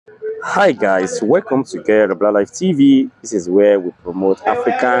Hi guys, welcome to Get Black Life TV. This is where we promote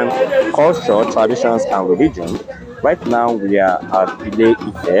African culture, traditions, and religion. Right now we are at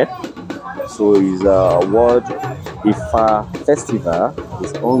Ile-Ife, so it's a World Ifa Festival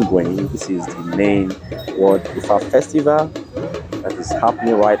is ongoing. This is the main World Ifa Festival that is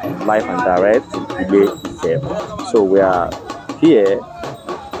happening right live and direct in Ile-Ife. So we are here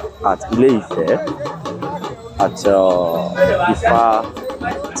at Ile-Ife at Ifa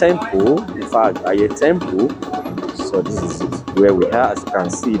Temple, Ifa Aye Temple. So this is where we are. As you can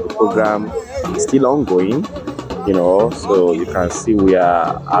see, the program is still ongoing. So you can see we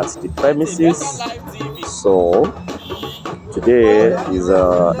are at the premises. So today is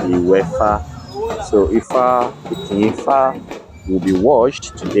Iwefa. So Ikin Ifa will be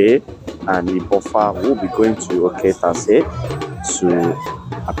washed today, and Ibofa will be going to Oke Itase to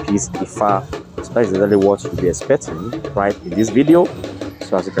appease Ifa. So that is exactly what you'll be expecting right in this video.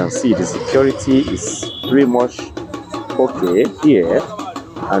 So as you can see, the security is pretty much okay here,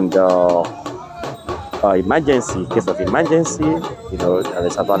 and emergency, in case of emergency, there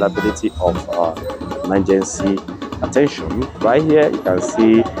is availability of emergency attention. Right here, you can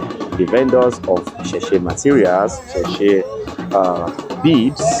see the vendors of Sheshe materials, Sheshe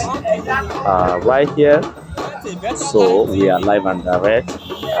beads, right here. So we are live and direct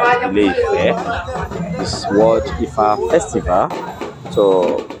at Ile-Ife, this World Ifa Festival.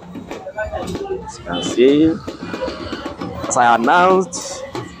 So as you can see, as I announced,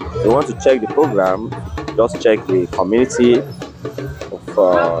 if you want to check the program, just check the community of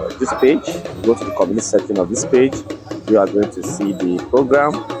this page. Go to the community section of this page. You are going to see the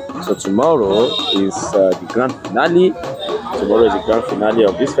program. So tomorrow is the grand finale. Tomorrow is the grand finale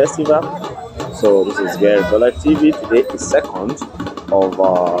of this festival. So this is Get Black Life TV. Today is 2nd of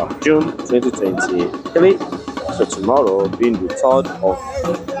June 2023. So tomorrow, being the 3rd of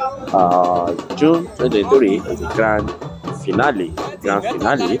June 2023, is the grand finale.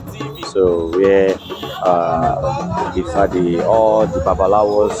 So where all the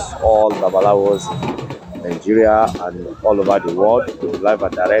babalawos, Nigeria and all over the world, will live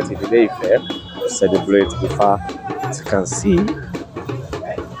and direct in Ile-Ife to celebrate Ifa. As you can see,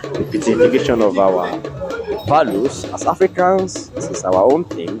 the beautification of our values as Africans. This is our own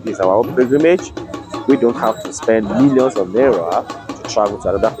thing. This is our own pilgrimage. We don't have to spend millions of naira to travel to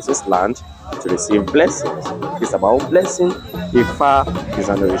another person's land to receive blessings. It's about blessing. Ifa is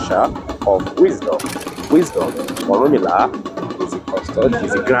an orisha of wisdom. Oromila is a custod,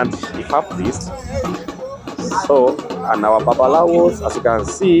 is a grand Ifa priest. So, and our babalawos, as you can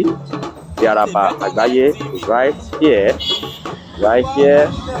see, the Araba Agaye is right here.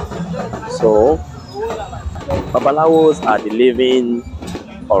 So, babalawos are the living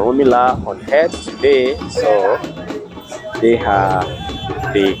Oromila on earth today, so they are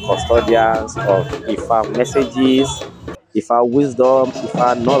the custodians of Ifa messages, Ifa wisdom,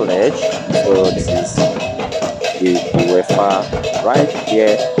 Ifa knowledge. So this is the Iwefa right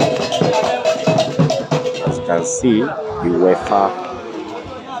here. As you can see, the Iwefa.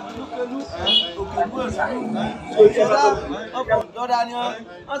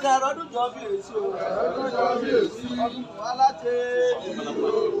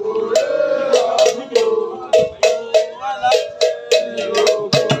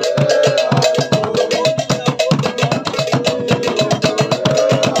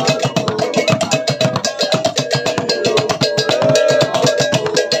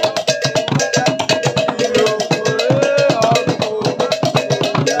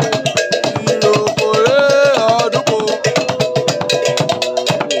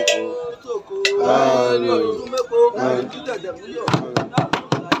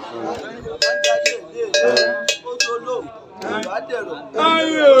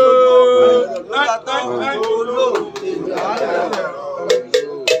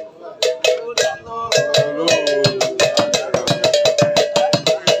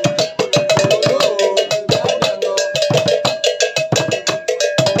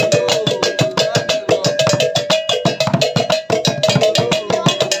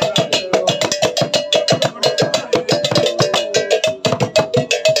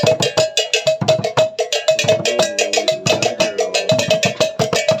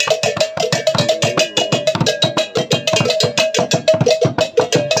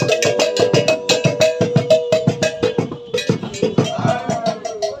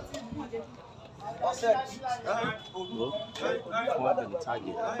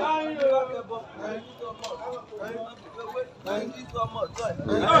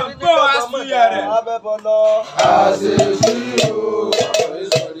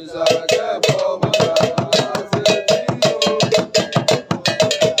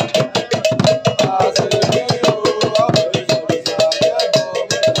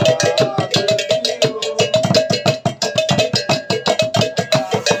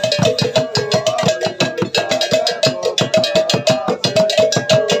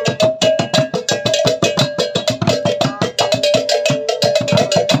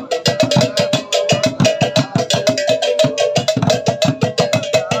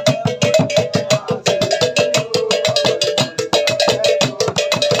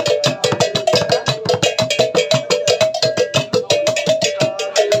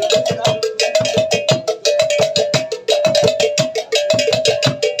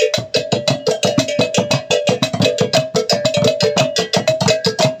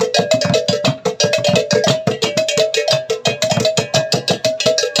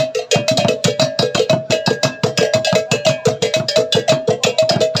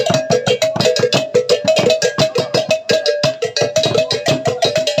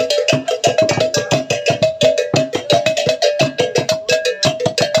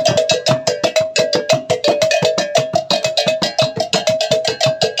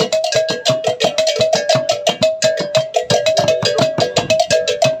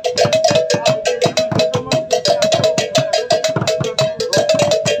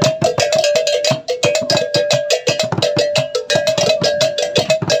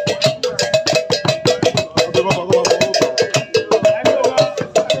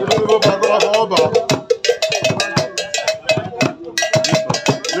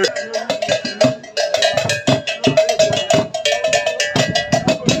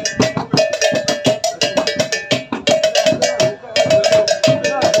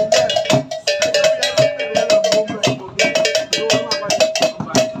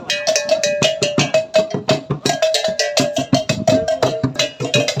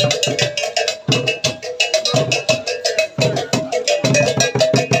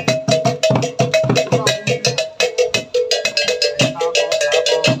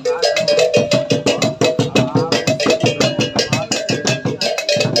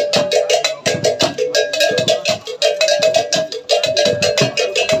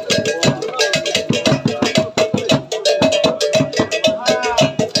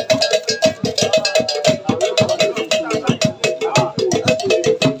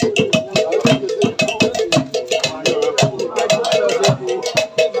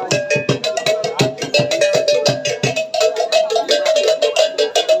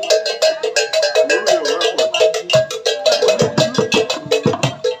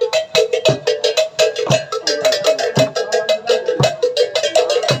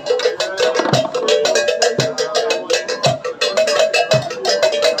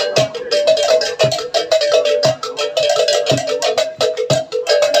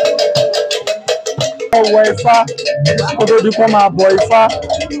 Ifá kó tó di pé wọ́n máa bọ Ifá.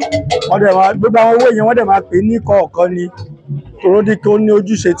 Wọ́n dẹ̀ máa gbogbo àwọn ewé yẹn wọ́n dẹ̀ máa pè ní kọ̀ọ̀kan ni torí kí ó ní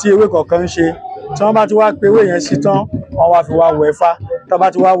ojúṣe tí ewé kọ̀ọ̀kan ń ṣe. Tí wọ́n bá ti wá pe ewé yẹn sí tán wọ́n wá fi wá wẹ Ifá. Tí wọ́n bá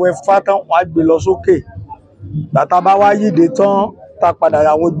ti wá wẹ Ifá tán wọ́n á gbé lọ sókè. Bàtà bá wá yíde tán tá padà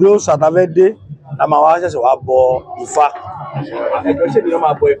àwọn ojú òòṣà tá fẹ́ dé la máa wá ṣẹ̀ṣẹ̀ wá bọ Ifá. Ẹjọ́ ṣé ni wọ́n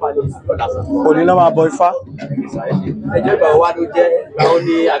máa bọ Ifá ní ọ̀dà sàn? Òní náà máa bọ Ifá. Ẹjọ́ ìgbà wa ló jẹ́ ìgbà wo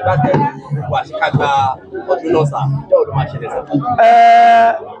ni agbátẹrù wà síkàgbà ọdún náà sà? Ìjọ́ wo ló máa ṣẹlẹ̀ sà?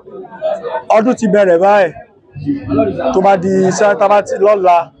 Ọdún ti bẹ̀rẹ̀ báyìí. Tó bá di iṣẹ́ tá bá ti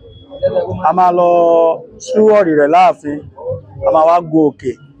lọ́la a máa lọ súwọ́rì rẹ̀ láàfin, a máa wá go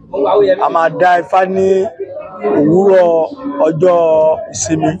òkè, a máa dá Ifá ní òwúrọ̀ ọjọ́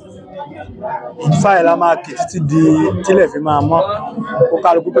ìsinmi. Ifá yẹn la máa kì títí di tílẹ̀ fi máa mọ́ kó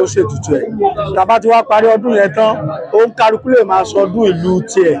kálukú tó ṣètùtù ẹ̀. Tá bá ti wá parí ọdún yẹn tán ó ń kálukú lè máa sọ ọdún ìlú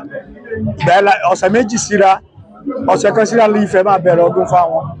tiẹ̀. Ìgbà ọ̀sẹ̀ méjì síra ọ̀sẹ̀ kan síra Ilé-Ifẹ̀ máa bẹ̀rẹ̀ ọdún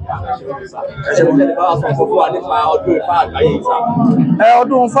fáwọn.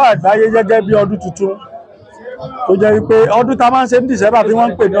 Ọdún Ifá àgbáyé gẹ́gẹ́ bí ọdún tuntun tó jẹ́ wípé ọdún tá máa ń ṣe ní December tí wọ́n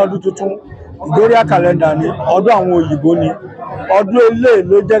ń pè ní ọdún tuntun Gregorian calendar ni, ọdún àwọn òyìnbó ni. Ọdún eléyìí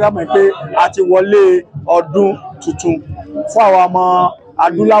ló jẹ́ ká mọ̀ pé a ti wọlé ọdún tuntun fún àwọn ọmọ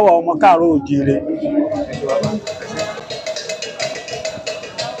adúláwọ̀ ọmọ káàárọ̀ oòjíire.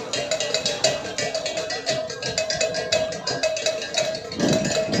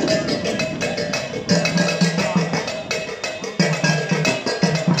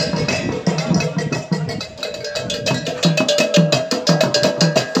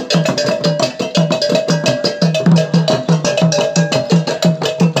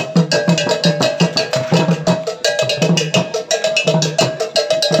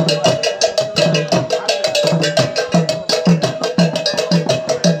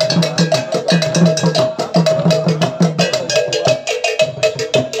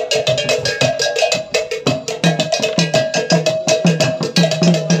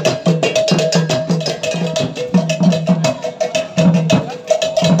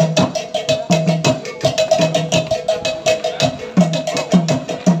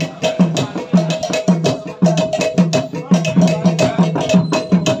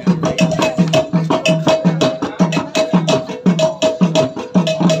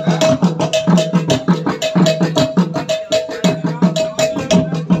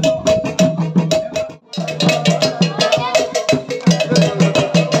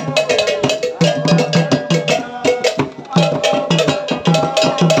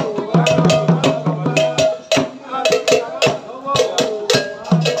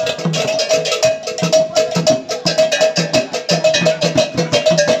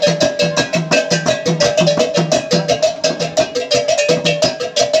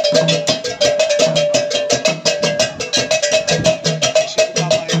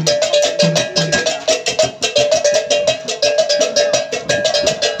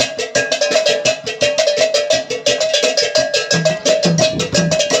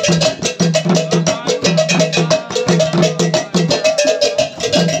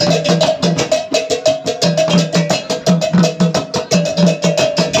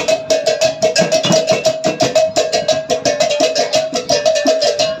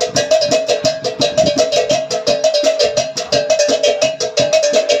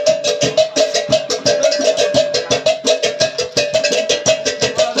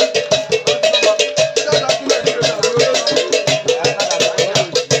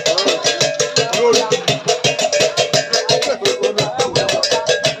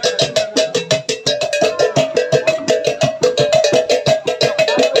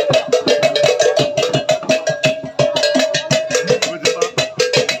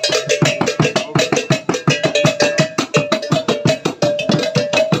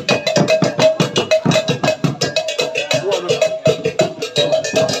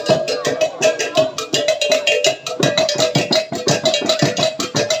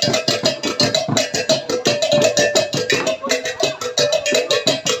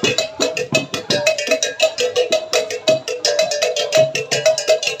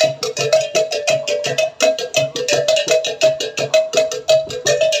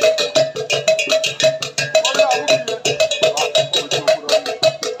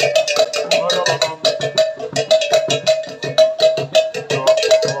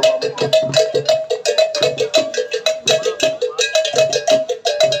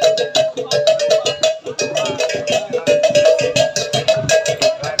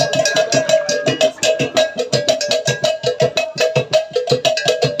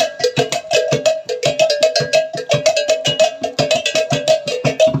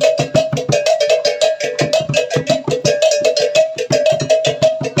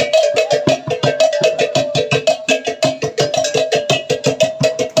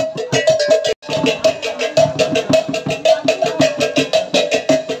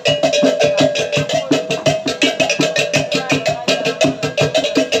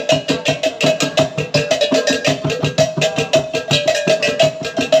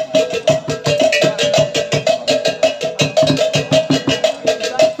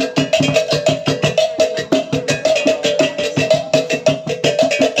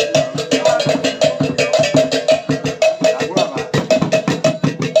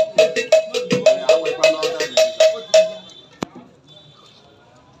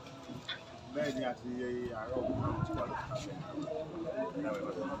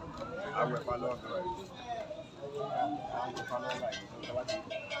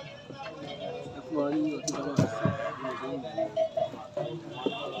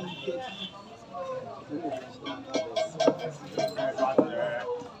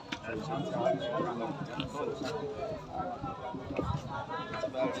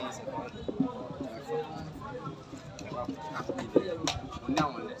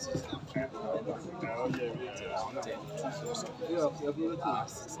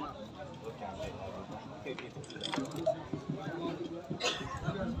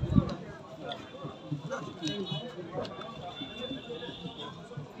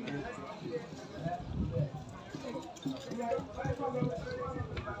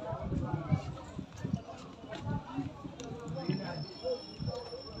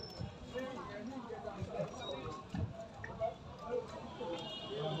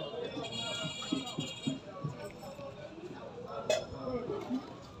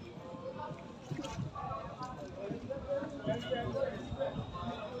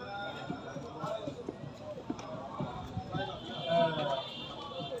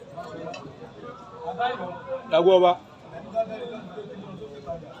 Lagoba.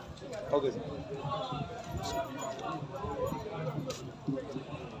 Okay.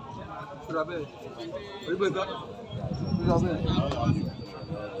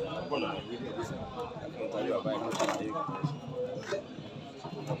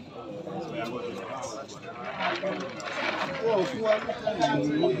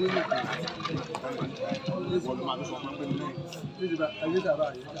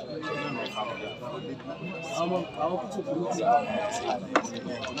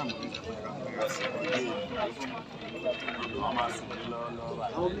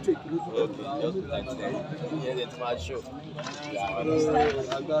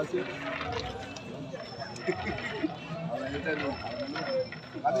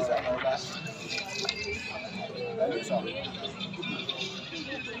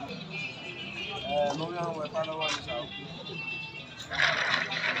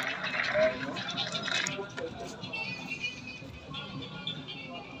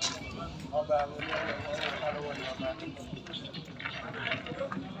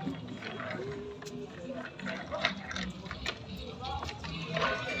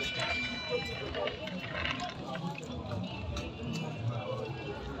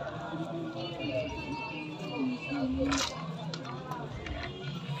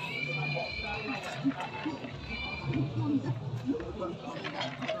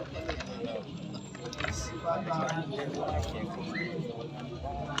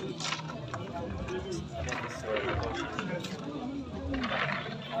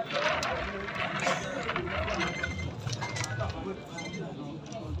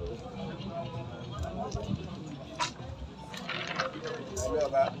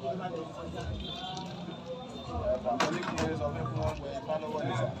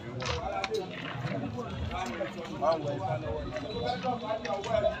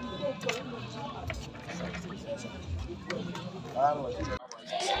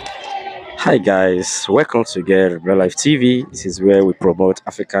 Hi guys, welcome to Get Real Life TV. This is where we promote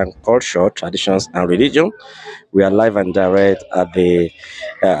African culture, traditions, and religion. We are live and direct at the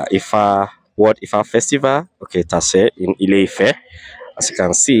Ifa World Ifa Festival, Oke Itase in Ile-Ife. As you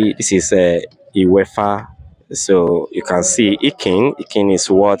can see, this is Iwefa. So you can see Ikin. Ikin is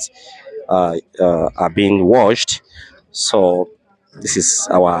what are being washed. So this is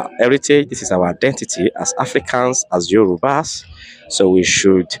our heritage. This is our identity as Africans, as Yorubas. So we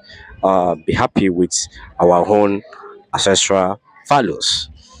should be happy with our own ancestral values.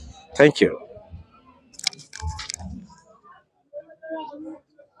 Thank you.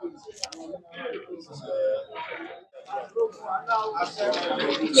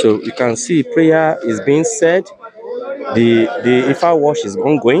 So you can see prayer is being said. The Ifa wash is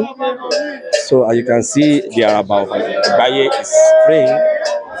ongoing. So as you can see, there are about Baye is praying.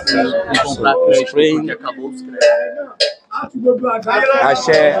 So he's praying.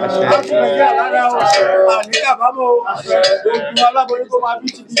 Ashe,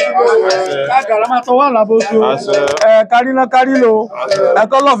 Karina Karilo,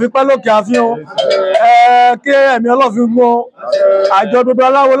 Ekolofi Peloki Afion, KM Olofi Mo, Àjọ gbogbo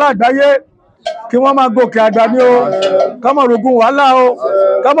aláwo lágbàáyé kí wọ́n máa gòkè àgbà ní o, kọ́mọ̀ rogun wàhálà o,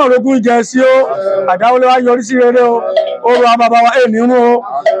 kọ́mọ̀ rogun ìjẹ̀sí o, àdáwọlé wa yọrí sí rere o, oru àbàbà wa ènìyàn o,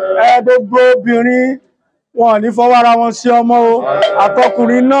 gbogbo obìnrin wọn ní fọwọ́ ara wọn sí ọmọ o,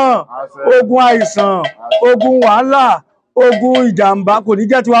 àtọkùnrin náà, ogun àìsàn, ogun wàhálà, ogun ìjàmbá kò ní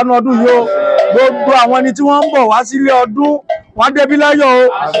jẹ́ tiwa ní ọdún yìí o, gbogbo àwọn ẹni tí wọ́n ń bọ̀ wá sílé ọdún wọ́n débí láyọ̀ o,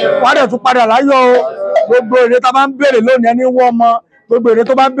 wọ́n dẹ̀ tún padà láyọ̀ o, gbogbo èrè tá bá ń béèrè lónìí ẹni wọ́n mọ gbogbo èrè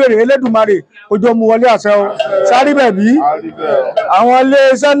tó bá ń béèrè Elédùmarè ojú mu wọlé àṣẹ o sáré bẹ̀bí àwọn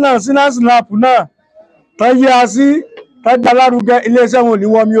iléeṣẹ́ náà sinasnap náà tó yí a sí tó gba lárugẹ iléeṣẹ́ wọn ò ní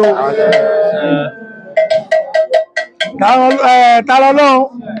wọ́n mi o tààrọ náà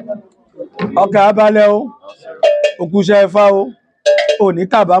ọkà abalẹ̀ o òkúṣẹ́ Ifá o òní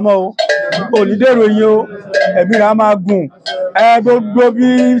tàbámọ̀ o òní dèrò yín o ẹ̀mí rẹ̀ á máa gùn gbogbo bí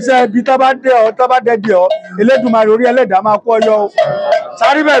iṣẹ́ ibi tó bá dé ọ Elédùmarè orí ẹlẹ́dàá máa kó ọyọ o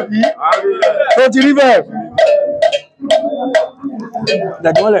sáré bẹ̀ bí tó ti rí bẹ́ẹ̀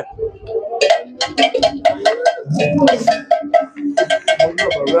dàgbọ́lẹ̀.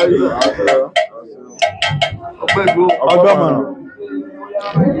 Ọgbọ́n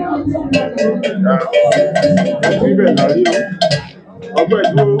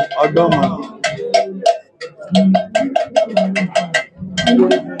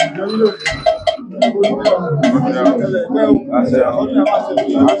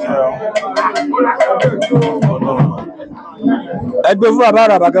ẹgbẹ́ fún bàbá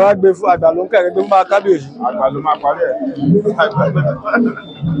àràbà kan wá gbé fún àgbà ló ń kẹ́ ẹgbẹ́ fún bàbá kábíyèsí àgbà ló máa parí ẹ̀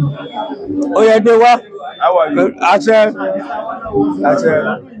ó yẹ gbé wá àṣẹ àṣẹ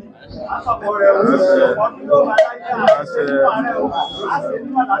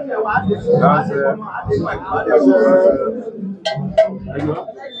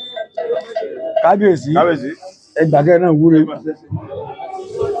kábíyèsí ẹgbàgẹ́ náà wúre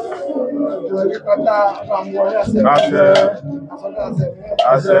àṣẹ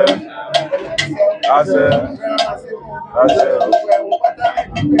àṣẹ àṣẹ àṣẹ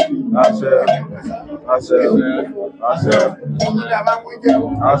àṣẹ àṣẹ àṣẹ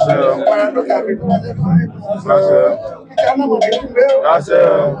àṣẹ àṣẹ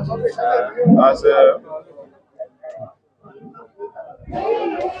àṣẹ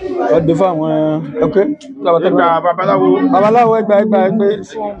ọdún fún àwọn ọkẹ babaláwo ẹgbà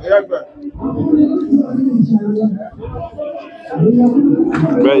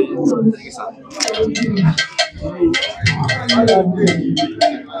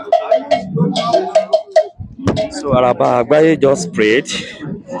So Araba Agbaye just prayed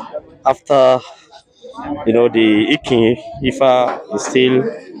after the Ikin Ifa is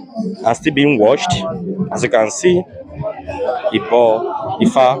still being washed. As you can see,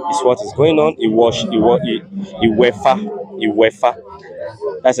 Ifa is what is going on. Iwefa.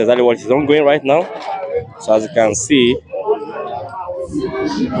 That's exactly what is ongoing right now. So as you can see,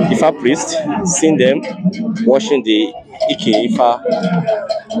 Ifa priest seeing them washing the Ikin Ifa.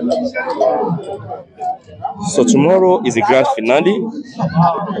 So tomorrow is the grand finale.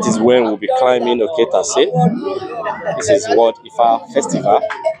 It is when we'll be climbing Oke Itase. This is World Ifa Festival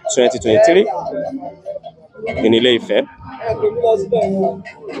 2023 in Ile-Ife.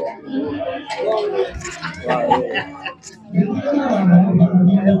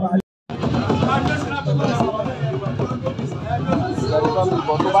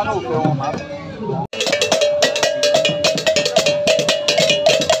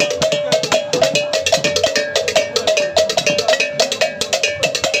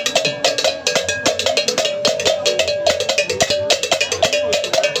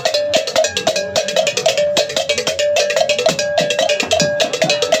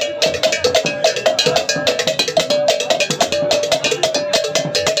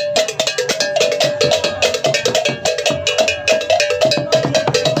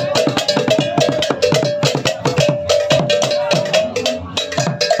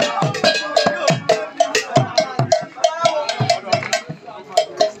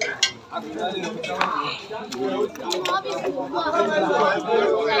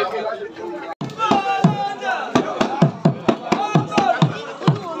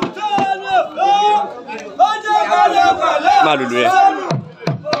 Malulu